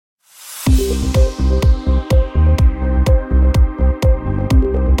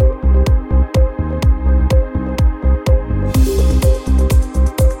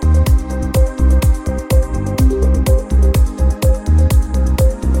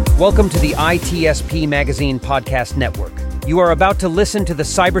Welcome to the ITSP Magazine Podcast Network. You are about to listen to the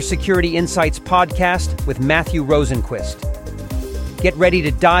Cybersecurity Insights podcast with Matthew Rosenquist. Get ready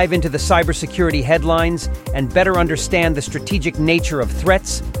to dive into the cybersecurity headlines and better understand the strategic nature of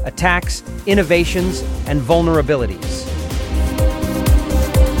threats, attacks, innovations, and vulnerabilities.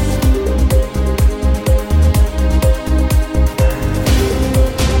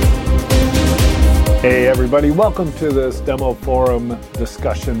 Hey everybody, welcome to this demo forum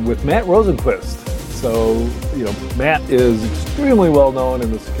discussion with Matt Rosenquist. So, Matt is extremely well known in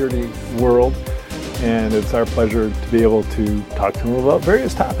the security world, and it's our pleasure to be able to talk to him about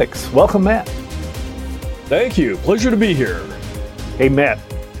various topics. Welcome, Matt. Thank you. Pleasure to be here. Hey, Matt,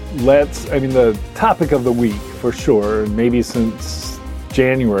 the topic of the week for sure, and maybe since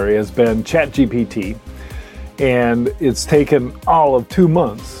January, has been ChatGPT, and it's taken all of 2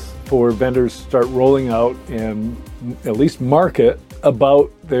 months for vendors to start rolling out and at least market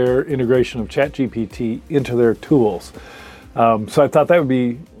about their integration of ChatGPT into their tools. So I thought that would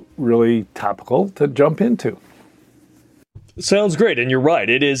be really topical to jump into. Sounds great. And you're right.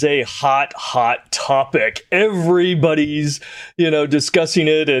 It is a hot topic. Everybody's, discussing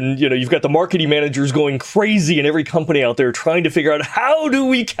it. And, you've got the marketing managers going crazy in every company out there trying to figure out, how do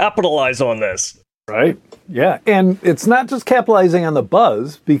we capitalize on this? Right. Yeah. And it's not just capitalizing on the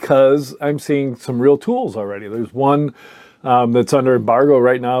buzz, because I'm seeing some real tools already. There's one that's under embargo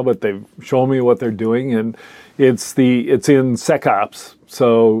right now, but they've shown me what they're doing, and it's in SecOps.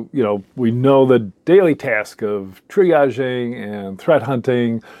 So, we know the daily task of triaging and threat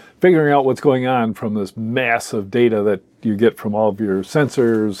hunting, figuring out what's going on from this massive data that you get from all of your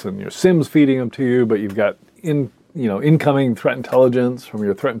sensors and your SIMs feeding them to you, but you've got incoming threat intelligence from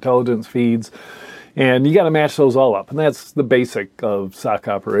your threat intelligence feeds. And you got to match those all up. And that's the basic of SOC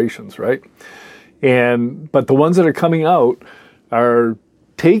operations, right? But the ones that are coming out are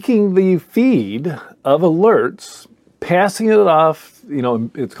taking the feed of alerts, passing it off,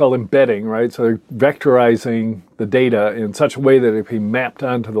 it's called embedding, right? So they're vectorizing the data in such a way that it can be mapped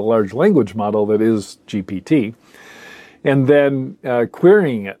onto the large language model that is GPT, and then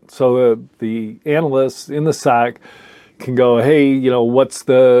querying it. So the analysts in the SOC can go, hey, what's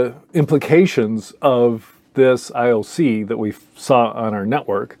the implications of this IOC that we saw on our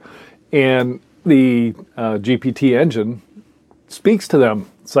network? And the GPT engine speaks to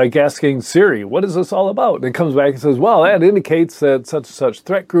them. It's like asking Siri, what is this all about? And it comes back and says, well, that indicates that such and such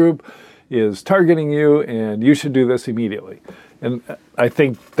threat group is targeting you, and you should do this immediately. And I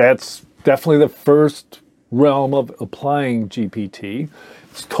think that's definitely the first realm of applying GPT.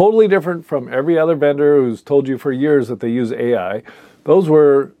 It's totally different from every other vendor who's told you for years that they use AI. Those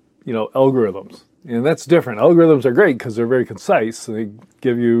were, algorithms. And that's different. Algorithms are great because they're very concise. They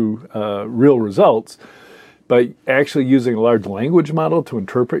give you real results. But actually using a large language model to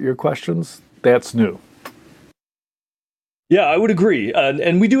interpret your questions, that's new. Yeah, I would agree.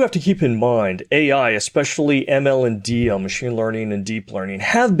 And we do have to keep in mind, AI, especially ML and DL, machine learning and deep learning,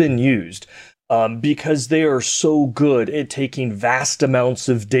 have been used because they are so good at taking vast amounts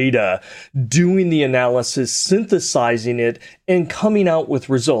of data, doing the analysis, synthesizing it, and coming out with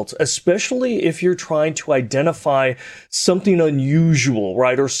results, especially if you're trying to identify something unusual,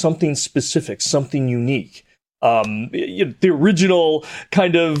 right, or something specific, something unique. The original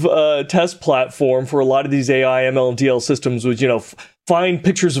kind of test platform for a lot of these AI, ML, and DL systems was, find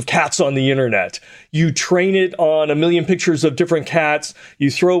pictures of cats on the internet. You train it on 1 million pictures of different cats,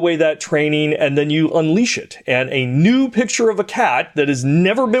 you throw away that training, and then you unleash it. And a new picture of a cat that has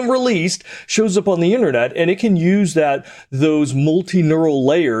never been released shows up on the internet, and it can use those multi-neural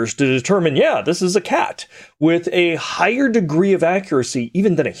layers to determine, yeah, this is a cat, with a higher degree of accuracy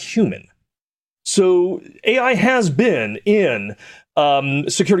even than a human. So AI has been in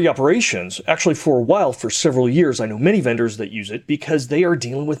security operations, actually for a while, for several years. I know many vendors that use it because they are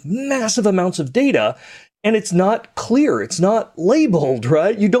dealing with massive amounts of data, and it's not clear. It's not labeled,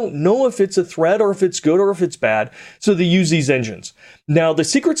 right? You don't know if it's a threat or if it's good or if it's bad. So they use these engines. Now, the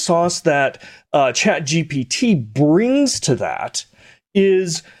secret sauce that ChatGPT brings to that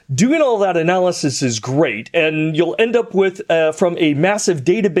is doing all that analysis is great, and you'll end up with from a massive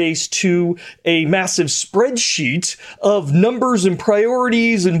database to a massive spreadsheet of numbers and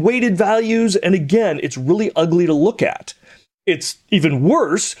priorities and weighted values. And again, it's really ugly to look at. It's even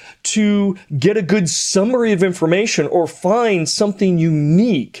worse to get a good summary of information or find something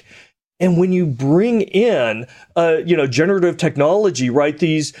unique. And when you bring in, generative technology, right,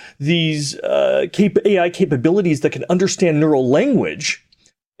 these AI capabilities that can understand neural language,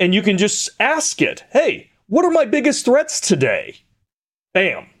 and you can just ask it, hey, what are my biggest threats today?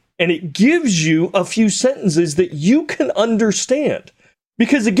 Bam. And it gives you a few sentences that you can understand.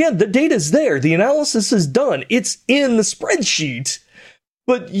 Because again, the data's there. The analysis is done. It's in the spreadsheet.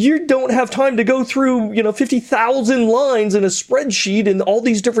 But you don't have time to go through, 50,000 lines in a spreadsheet and all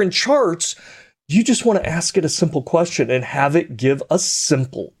these different charts. You just want to ask it a simple question and have it give a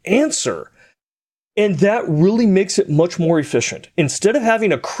simple answer. And that really makes it much more efficient. Instead of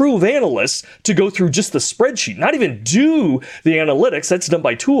having a crew of analysts to go through just the spreadsheet, not even do the analytics, that's done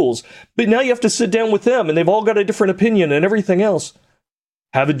by tools, but now you have to sit down with them and they've all got a different opinion and everything else.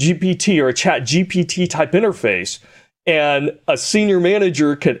 Have a GPT or a chat GPT type interface, and a senior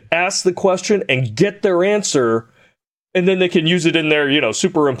manager can ask the question and get their answer, and then they can use it in their,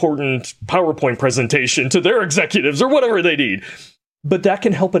 super important PowerPoint presentation to their executives or whatever they need. But that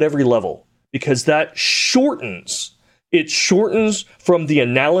can help at every level because that shortens from the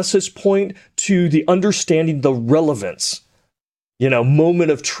analysis point to the understanding the relevance, moment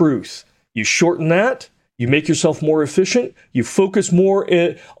of truth. You shorten that. You make yourself more efficient. You focus more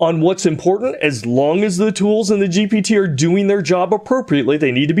on what's important. As long as the tools and the GPT are doing their job appropriately,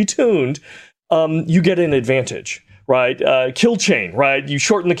 they need to be tuned. You get an advantage, right? Kill chain, right? You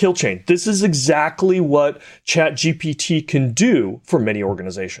shorten the kill chain. This is exactly what ChatGPT can do for many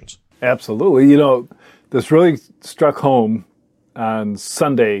organizations. Absolutely. This really struck home on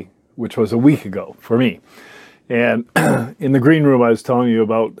Sunday, which was a week ago for me. And in the green room, I was telling you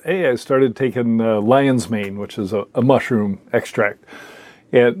about, I started taking lion's mane, which is a mushroom extract.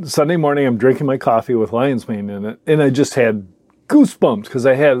 And Sunday morning, I'm drinking my coffee with lion's mane in it, and I just had goosebumps because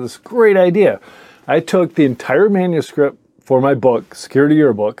I had this great idea. I took the entire manuscript for my book, Security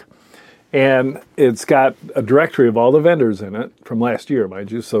Yearbook, and it's got a directory of all the vendors in it from last year,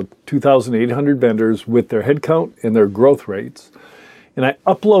 mind you, so 2,800 vendors with their headcount and their growth rates. And I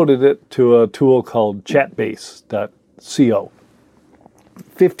uploaded it to a tool called chatbase.co.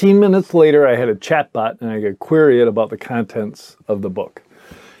 15 minutes later, I had a chatbot, and I could query it about the contents of the book.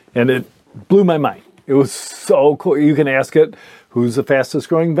 And it blew my mind. It was so cool. You can ask it, who's the fastest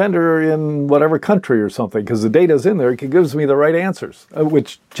growing vendor in whatever country or something, because the data's in there. It gives me the right answers,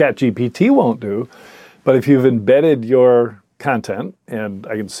 which ChatGPT won't do. But if you've embedded your content, and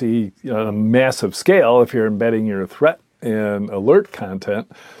I can see on a massive scale, if you're embedding your threat and alert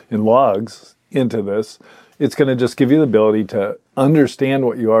content and logs into this, it's going to just give you the ability to understand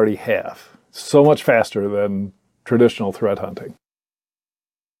what you already have so much faster than traditional threat hunting.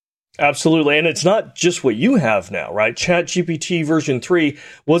 Absolutely. And it's not just what you have now, right? ChatGPT version 3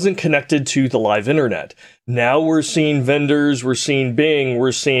 wasn't connected to the live internet. Now we're seeing vendors, we're seeing Bing,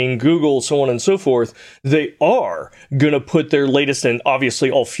 we're seeing Google, so on and so forth. They are going to put their latest and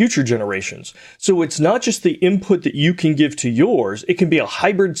obviously all future generations. So it's not just the input that you can give to yours. It can be a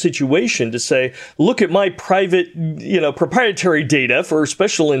hybrid situation to say, look at my private, proprietary data for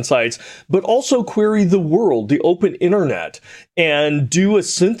special insights, but also query the world, the open internet, and do a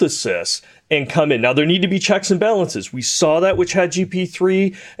synthesis and come in. Now, there need to be checks and balances. We saw that with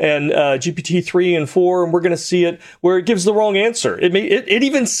ChatGPT-3 and GPT-3 and 4, and we're going to see it where it gives the wrong answer. It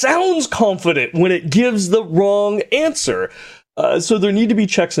even sounds confident when it gives the wrong answer. So there need to be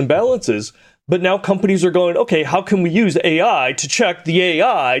checks and balances. But now companies are going, okay, how can we use AI to check the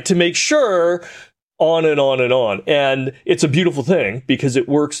AI to make sure on and on and on. And it's a beautiful thing because it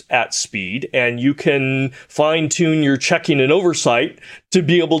works at speed and you can fine tune your checking and oversight to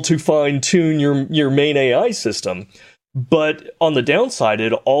be able to fine tune your main AI system. But on the downside,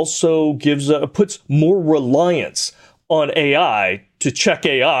 it also puts more reliance on AI to check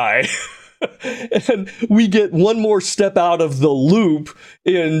AI. And we get one more step out of the loop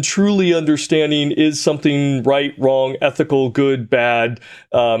in truly understanding, is something right, wrong, ethical, good, bad,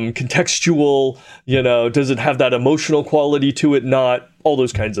 contextual, does it have that emotional quality to it, not, all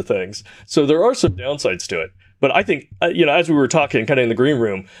those kinds of things. So there are some downsides to it. But I think, as we were talking kind of in the green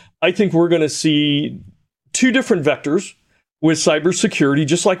room, I think we're going to see two different vectors with cybersecurity,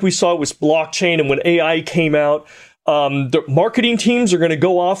 just like we saw with blockchain and when AI came out. The marketing teams are going to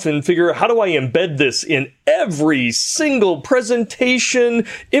go off and figure out, how do I embed this in every single presentation,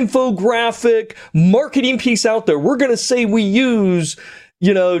 infographic, marketing piece out there? We're going to say we use,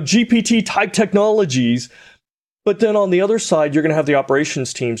 GPT type technologies. But then on the other side, you're going to have the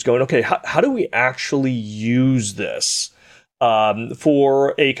operations teams going, okay, how do we actually use this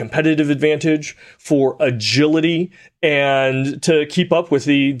for a competitive advantage, for agility, and to keep up with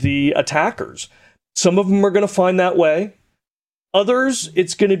the attackers? Some of them are going to find that way. Others,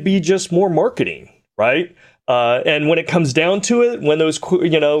 it's going to be just more marketing, right? And when it comes down to it, when those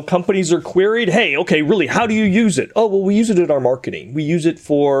companies are queried, hey, okay, really, how do you use it? Oh, well, we use it in our marketing. We use it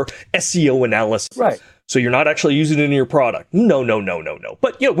for SEO analysis. Right. So you're not actually using it in your product. No.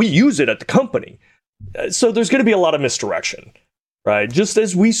 But we use it at the company. So there's going to be a lot of misdirection. right? Just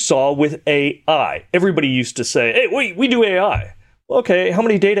as we saw with AI. Everybody used to say, hey, we do AI. Okay, how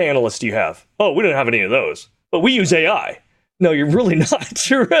many data analysts do you have? Oh, we don't have any of those, but we use AI. No, you're really not.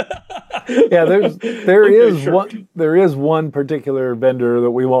 Yeah, there is one particular vendor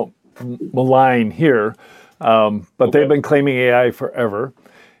that we won't malign here, but they've been claiming AI forever,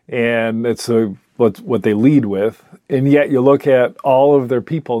 and it's what they lead with. And yet you look at all of their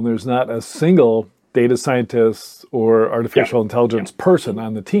people, and there's not a single data scientist or artificial intelligence person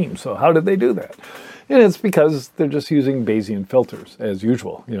on the team. So how did they do that? And it's because they're just using Bayesian filters as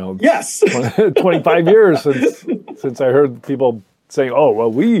usual. Yes. 25 years since I heard people saying, "Oh,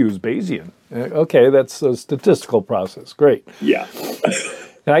 well, we use Bayesian." Okay, that's a statistical process. Great. Yeah.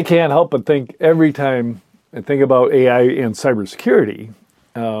 And I can't help but think every time I think about AI and cybersecurity,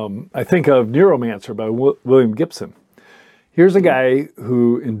 I think of Neuromancer by William Gibson. Here's a guy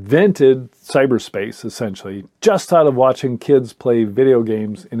who invented cyberspace, essentially, just out of watching kids play video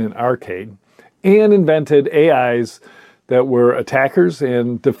games in an arcade, and invented AIs that were attackers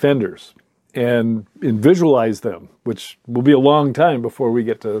and defenders, and visualized them, which will be a long time before we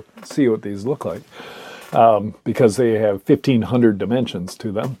get to see what these look like, because they have 1,500 dimensions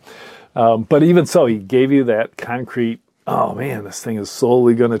to them. But even so, he gave you that concrete, oh man, this thing is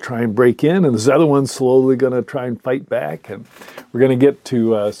slowly going to try and break in, and this other one's slowly going to try and fight back. And we're going to get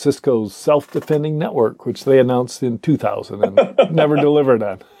to Cisco's self-defending network, which they announced in 2000 and never delivered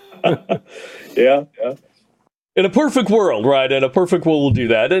on. Yeah. In a perfect world, right? In a perfect world, we'll do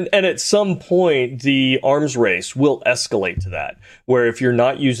that. And at some point, the arms race will escalate to that, where if you're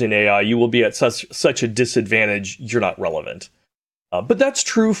not using AI, you will be at such a disadvantage, you're not relevant. But that's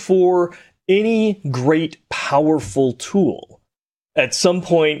true for any great, powerful tool. At some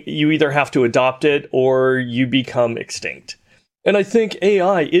point, you either have to adopt it or you become extinct. And I think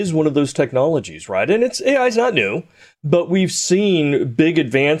AI is one of those technologies, right? And AI is not new, but we've seen big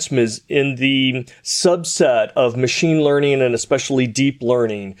advancements in the subset of machine learning and especially deep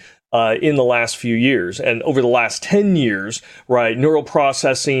learning in the last few years. And over the last 10 years, right, neural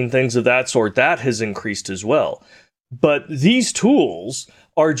processing, things of that sort, that has increased as well. But these tools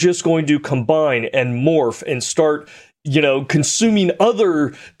are just going to combine and morph and start consuming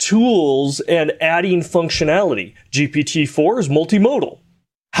other tools and adding functionality. GPT-4 is multimodal.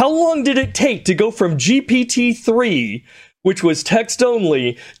 How long did it take to go from GPT-3, which was text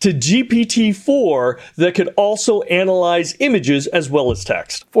only, to GPT-4 that could also analyze images as well as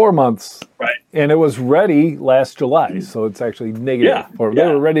text? 4 months. Right. And it was ready last July, so it's actually negative. They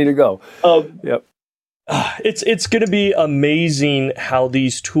were ready to go. Yep. It's going to be amazing how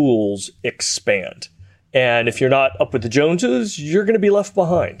these tools expand. And if you're not up with the Joneses, you're going to be left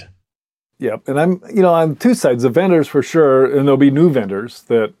behind. Yep. And I'm, on two sides, the vendors for sure, and there'll be new vendors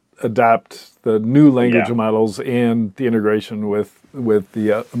that adopt the new language models and the integration with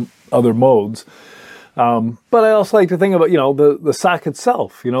the other modes. But I also like to think about, the SOC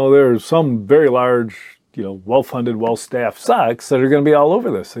itself. There's some very large, well-funded, well-staffed SOCs that are going to be all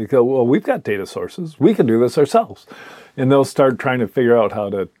over this. They go, well, we've got data sources. We can do this ourselves. And they'll start trying to figure out how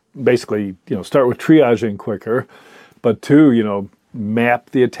to basically, start with triaging quicker, but two, map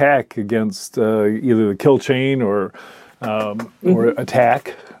the attack against either the kill chain or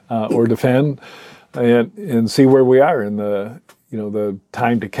attack or defend, and see where we are in the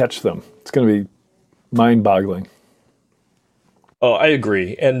time to catch them. It's going to be mind-boggling. Oh, I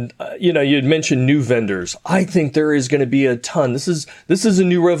agree. And, you had mentioned new vendors. I think there is going to be a ton. This is a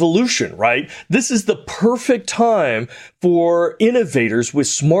new revolution, right? This is the perfect time for innovators with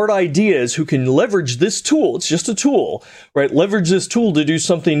smart ideas who can leverage this tool. It's just a tool, right? Leverage this tool to do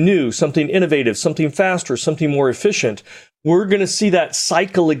something new, something innovative, something faster, something more efficient. We're going to see that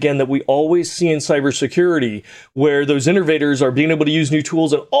cycle again that we always see in cybersecurity, where those innovators are being able to use new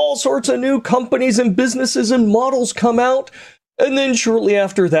tools and all sorts of new companies and businesses and models come out. And then shortly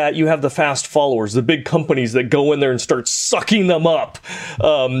after that, you have the fast followers, the big companies that go in there and start sucking them up,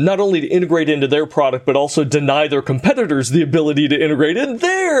 not only to integrate into their product, but also deny their competitors the ability to integrate in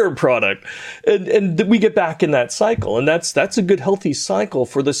their product. And we get back in that cycle. And that's a good, healthy cycle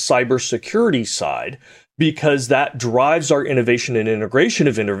for the cybersecurity side, because that drives our innovation and integration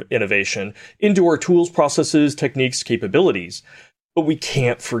of innovation into our tools, processes, techniques, capabilities. But we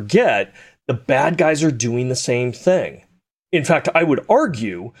can't forget the bad guys are doing the same thing. In fact, I would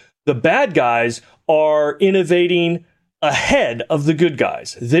argue the bad guys are innovating ahead of the good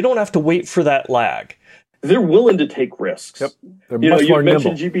guys. They don't have to wait for that lag. They're willing to take risks. Yep. They're much more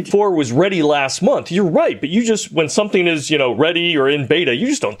nimble. GPT-4 was ready last month. You're right, but you just, when something is, ready or in beta, you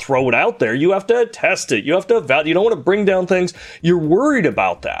just don't throw it out there. You have to test it. You have to evaluate. You don't want to bring down things. You're worried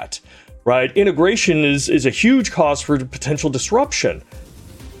about that. right? Integration is a huge cause for potential disruption.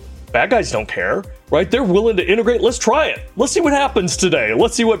 Bad guys don't care, right? They're willing to integrate. Let's try it. Let's see what happens today.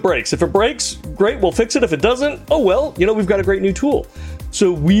 Let's see what breaks. If it breaks, great, we'll fix it. If it doesn't, oh well, we've got a great new tool.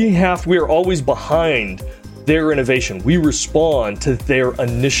 So we are always behind their innovation. We respond to their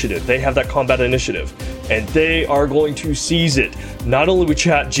initiative. They have that combat initiative, and they are going to seize it. Not only with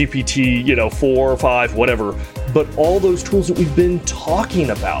Chat GPT, 4 or 5, whatever, but all those tools that we've been talking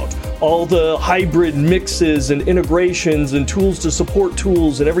about, all the hybrid mixes and integrations and tools to support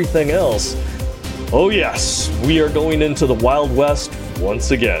tools and everything else. Oh yes, we are going into the Wild West once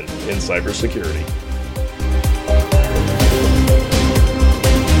again in cybersecurity.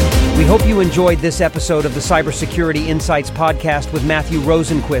 We hope you enjoyed this episode of the Cybersecurity Insights podcast with Matthew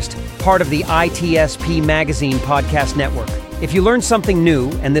Rosenquist, part of the ITSP Magazine podcast network. If you learned something new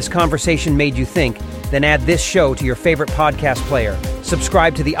and this conversation made you think, then add this show to your favorite podcast player,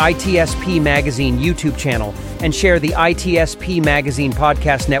 subscribe to the ITSP Magazine YouTube channel, and share the ITSP Magazine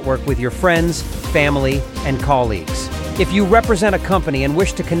podcast network with your friends, family, and colleagues. If you represent a company and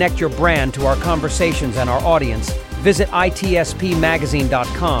wish to connect your brand to our conversations and our audience, visit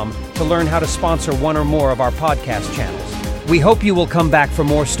itspmagazine.com to learn how to sponsor one or more of our podcast channels. We hope you will come back for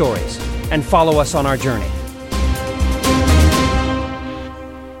more stories and follow us on our journey.